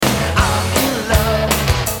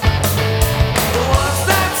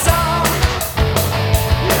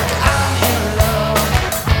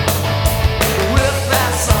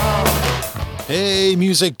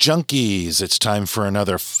music junkies, it's time for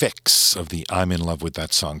another fix of the I'm in Love with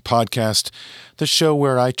That Song podcast, the show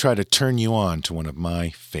where I try to turn you on to one of my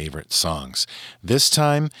favorite songs. This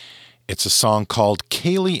time, it's a song called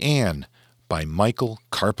Kaylee Ann by Michael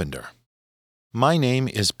Carpenter. My name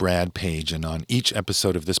is Brad Page, and on each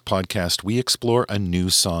episode of this podcast, we explore a new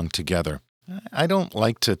song together. I don't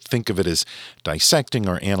like to think of it as dissecting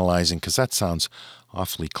or analyzing because that sounds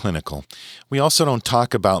awfully clinical. We also don't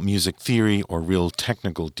talk about music theory or real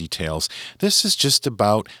technical details. This is just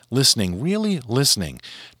about listening, really listening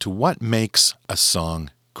to what makes a song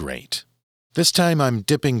great. This time I'm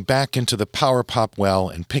dipping back into the power pop well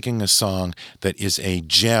and picking a song that is a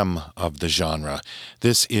gem of the genre.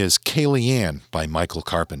 This is Kaylee Ann by Michael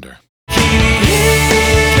Carpenter.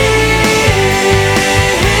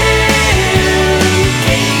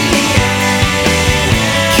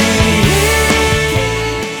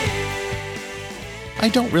 I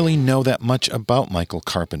don't really know that much about Michael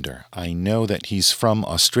Carpenter. I know that he's from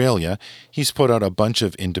Australia. He's put out a bunch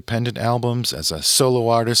of independent albums as a solo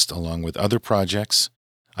artist along with other projects.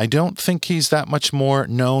 I don't think he's that much more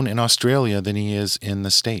known in Australia than he is in the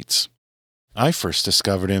States. I first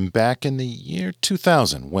discovered him back in the year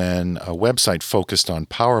 2000 when a website focused on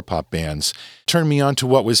power pop bands turned me on to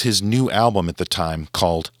what was his new album at the time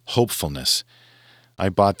called Hopefulness. I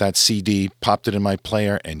bought that CD, popped it in my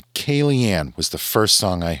player, and Kaylee Ann was the first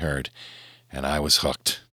song I heard, and I was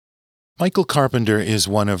hooked. Michael Carpenter is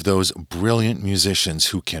one of those brilliant musicians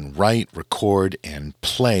who can write, record, and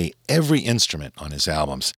play every instrument on his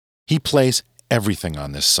albums. He plays everything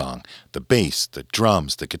on this song: the bass, the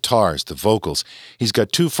drums, the guitars, the vocals. He's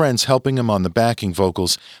got two friends helping him on the backing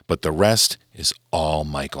vocals, but the rest is all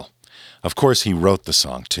Michael. Of course, he wrote the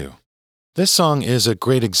song, too. This song is a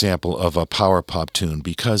great example of a power pop tune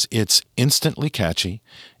because it's instantly catchy,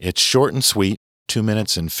 it's short and sweet, 2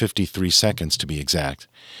 minutes and 53 seconds to be exact,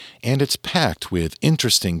 and it's packed with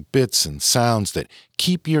interesting bits and sounds that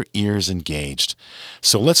keep your ears engaged.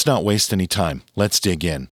 So let's not waste any time. Let's dig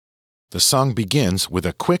in. The song begins with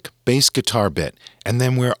a quick bass guitar bit, and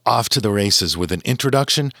then we're off to the races with an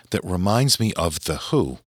introduction that reminds me of The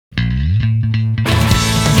Who.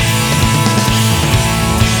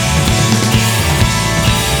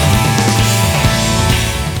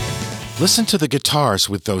 Listen to the guitars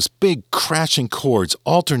with those big crashing chords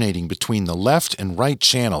alternating between the left and right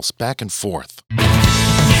channels back and forth.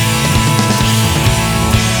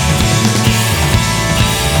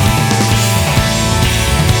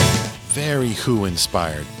 Very Who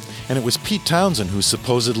inspired, and it was Pete Townsend who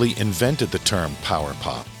supposedly invented the term power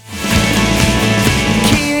pop.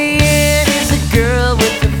 Kaylee Ann is a girl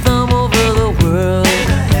with a thumb over the world.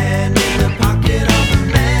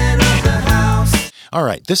 All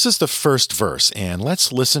right, this is the first verse, and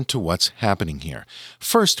let's listen to what's happening here.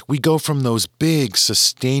 First, we go from those big,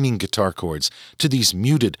 sustaining guitar chords to these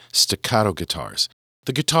muted staccato guitars.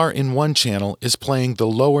 The guitar in one channel is playing the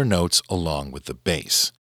lower notes along with the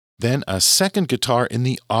bass. Then a second guitar in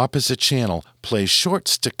the opposite channel plays short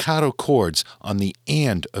staccato chords on the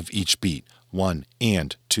and of each beat. 1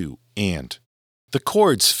 and 2 and. The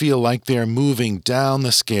chords feel like they're moving down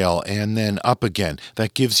the scale and then up again.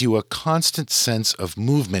 That gives you a constant sense of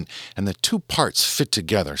movement, and the two parts fit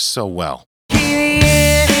together so well. Kaylee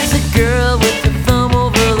Ann is a girl with a thumb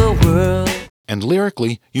over the world. And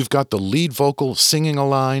lyrically, you've got the lead vocal singing a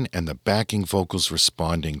line and the backing vocals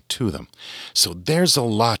responding to them. So there's a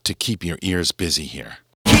lot to keep your ears busy here.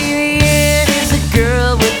 Kaylee Ann is a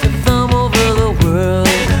girl with a thumb over the world.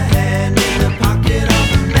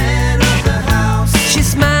 She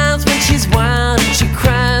smiles when she's wild and she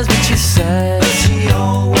cries when she's sad, but she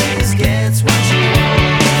always gets what she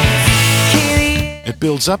wants. It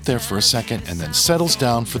builds up there for a second and then settles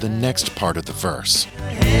down for the next part of the verse.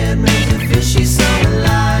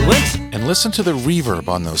 And listen to the reverb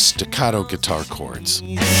on those staccato guitar chords.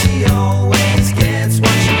 She always gets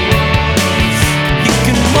what she wants. You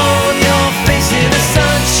can mold your face in the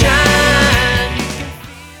sunshine.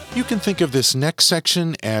 You can think of this next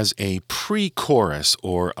section as a pre-chorus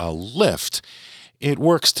or a lift. It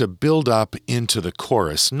works to build up into the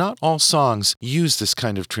chorus. Not all songs use this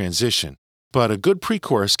kind of transition, but a good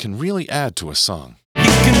pre-chorus can really add to a song. You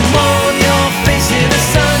can mold your face in the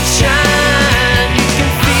sunshine. You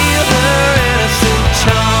can feel her innocent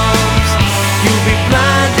charms. You'll be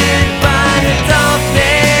blinded by her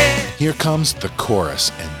darkness. Here comes the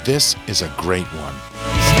chorus, and this is a great one.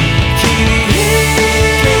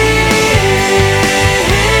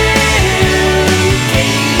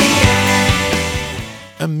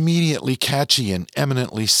 Immediately catchy and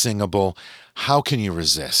eminently singable, how can you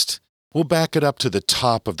resist? We'll back it up to the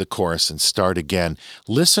top of the chorus and start again.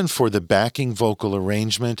 Listen for the backing vocal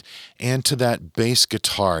arrangement and to that bass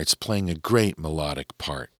guitar. It's playing a great melodic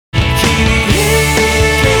part.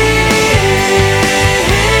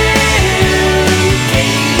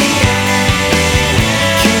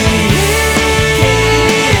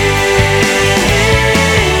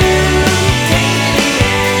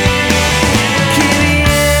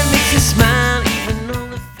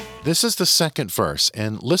 This is the second verse,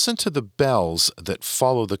 and listen to the bells that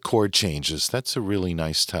follow the chord changes. That's a really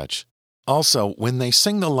nice touch. Also, when they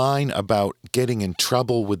sing the line about getting in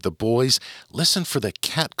trouble with the boys, listen for the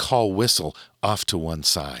catcall whistle off to one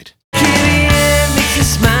side. Makes you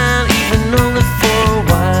smile, even only for a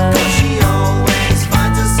while. 'Cause she always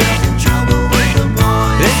finds herself in trouble with the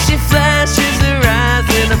boys. And she flashes her eyes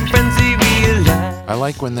in a frenzy realize. I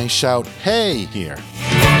like when they shout, "Hey!" here.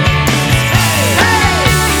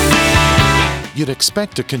 You'd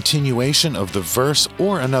expect a continuation of the verse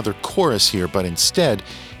or another chorus here, but instead,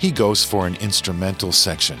 he goes for an instrumental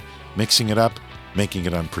section, mixing it up, making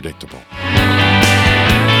it unpredictable.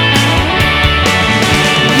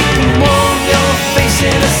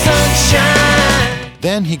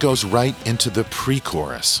 Then he goes right into the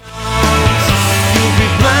pre-chorus. You'll be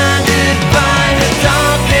blinded by the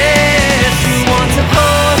darkness. You want to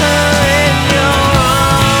hold her in your arms.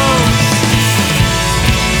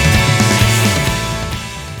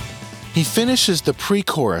 He finishes the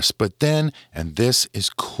pre-chorus, but then, and this is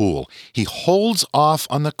cool, he holds off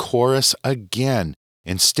on the chorus again.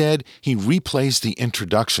 Instead, he replays the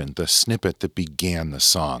introduction, the snippet that began the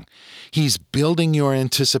song. He's building your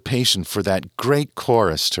anticipation for that great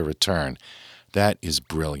chorus to return. That is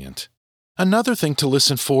brilliant. Another thing to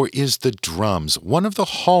listen for is the drums. One of the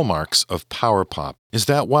hallmarks of power pop is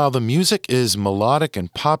that while the music is melodic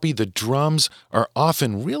and poppy, the drums are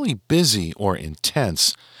often really busy or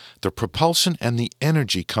intense. The propulsion and the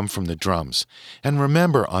energy come from the drums. And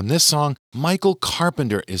remember, on this song, Michael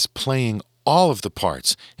Carpenter is playing all of the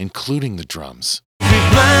parts, including the drums. Be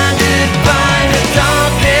blinded by the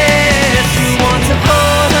darkness. You want to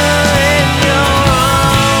hold her in your arms.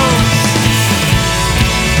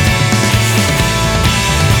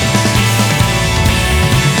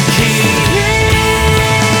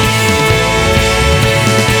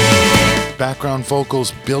 Background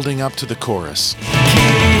vocals building up to the chorus.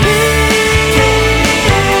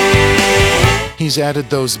 He's added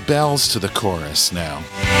those bells to the chorus now.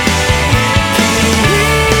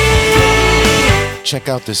 Check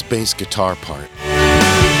out this bass guitar part.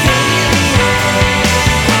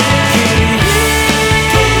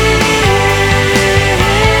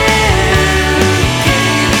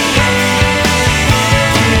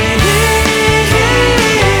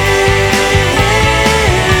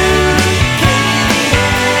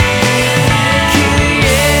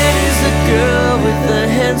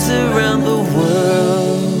 Around the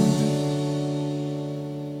world.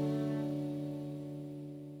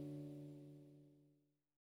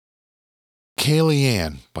 Kaylee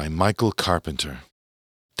Ann by Michael Carpenter.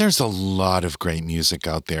 There's a lot of great music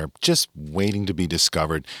out there just waiting to be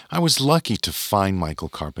discovered. I was lucky to find Michael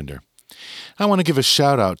Carpenter. I want to give a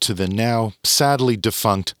shout out to the now sadly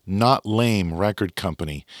defunct Not Lame record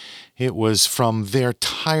company. It was from their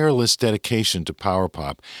tireless dedication to power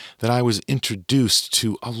pop that I was introduced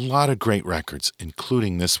to a lot of great records,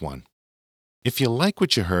 including this one. If you like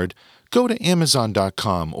what you heard, go to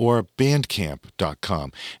Amazon.com or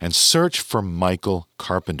Bandcamp.com and search for Michael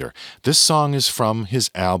Carpenter. This song is from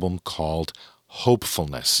his album called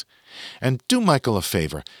Hopefulness. And do Michael a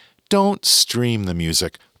favor, don't stream the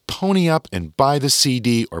music. Pony up and buy the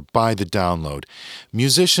CD or buy the download.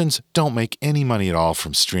 Musicians don't make any money at all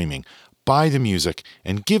from streaming. Buy the music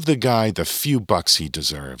and give the guy the few bucks he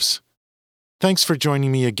deserves. Thanks for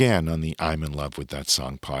joining me again on the I'm in Love with That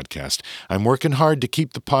Song podcast. I'm working hard to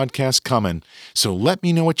keep the podcast coming, so let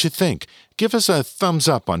me know what you think. Give us a thumbs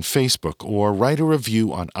up on Facebook or write a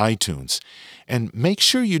review on iTunes. And make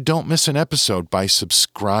sure you don't miss an episode by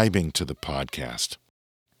subscribing to the podcast.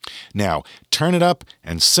 Now, turn it up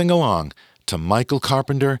and sing along to Michael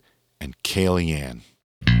Carpenter and Kaylee Ann.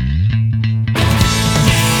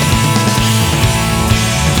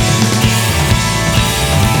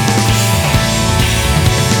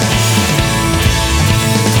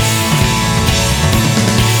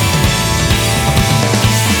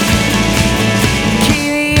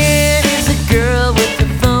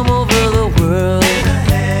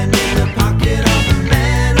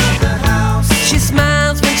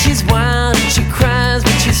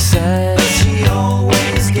 But she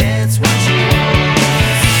always gets what she wants.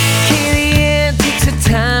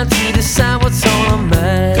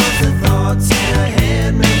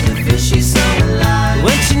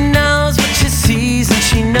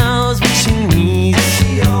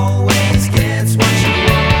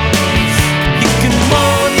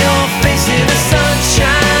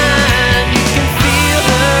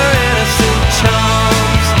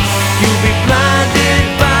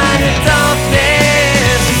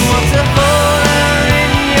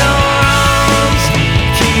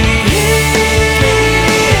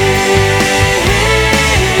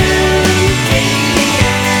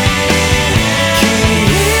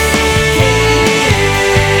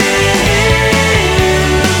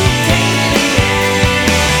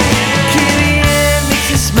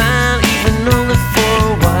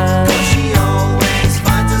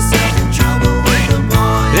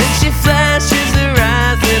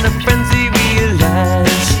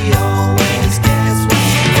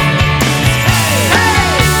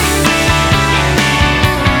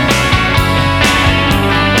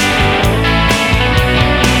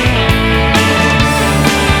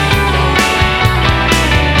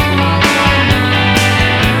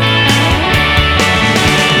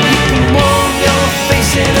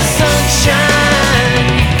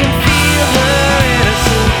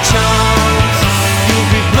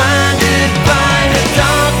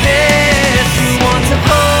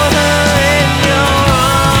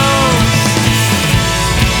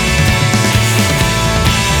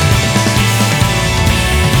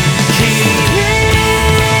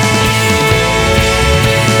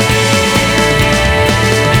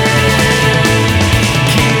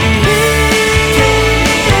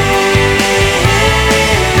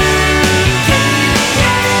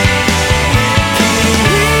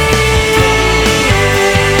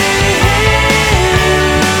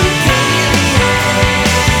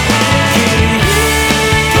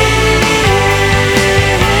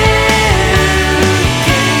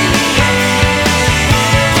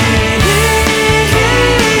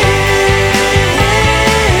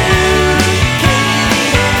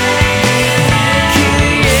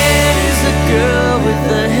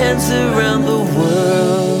 friends around the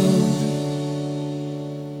world.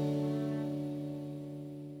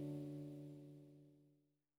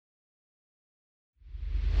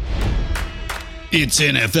 It's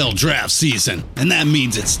NFL draft season, and that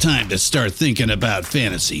means it's time to start thinking about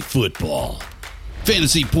fantasy football.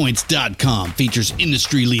 FantasyPoints.com features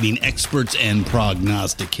industry-leading experts and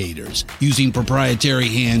prognosticators using proprietary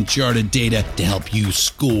hand-charted data to help you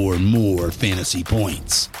score more fantasy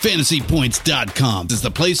points. FantasyPoints.com is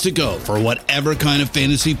the place to go for whatever kind of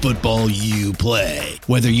fantasy football you play.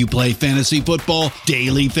 Whether you play fantasy football,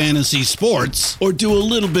 daily fantasy sports, or do a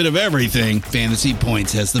little bit of everything, Fantasy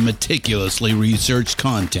Points has the meticulously researched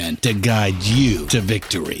content to guide you to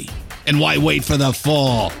victory. And why wait for the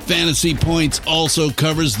fall? Fantasy Points also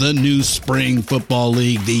covers the new spring football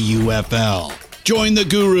league, the UFL. Join the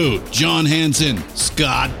guru, John Hansen,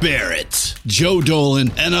 Scott Barrett, Joe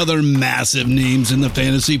Dolan, and other massive names in the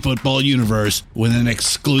fantasy football universe with an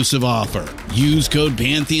exclusive offer. Use code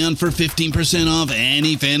Pantheon for 15% off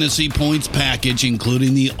any Fantasy Points package,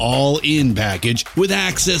 including the all-in package, with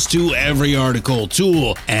access to every article,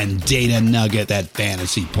 tool, and data nugget that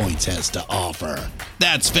Fantasy Points has to offer.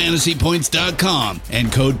 That's FantasyPoints.com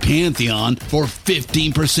and code Pantheon for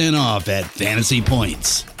 15% off at Fantasy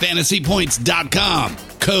Points. FantasyPoints.com,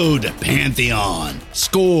 code Pantheon.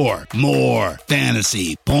 Score more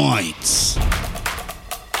fantasy points.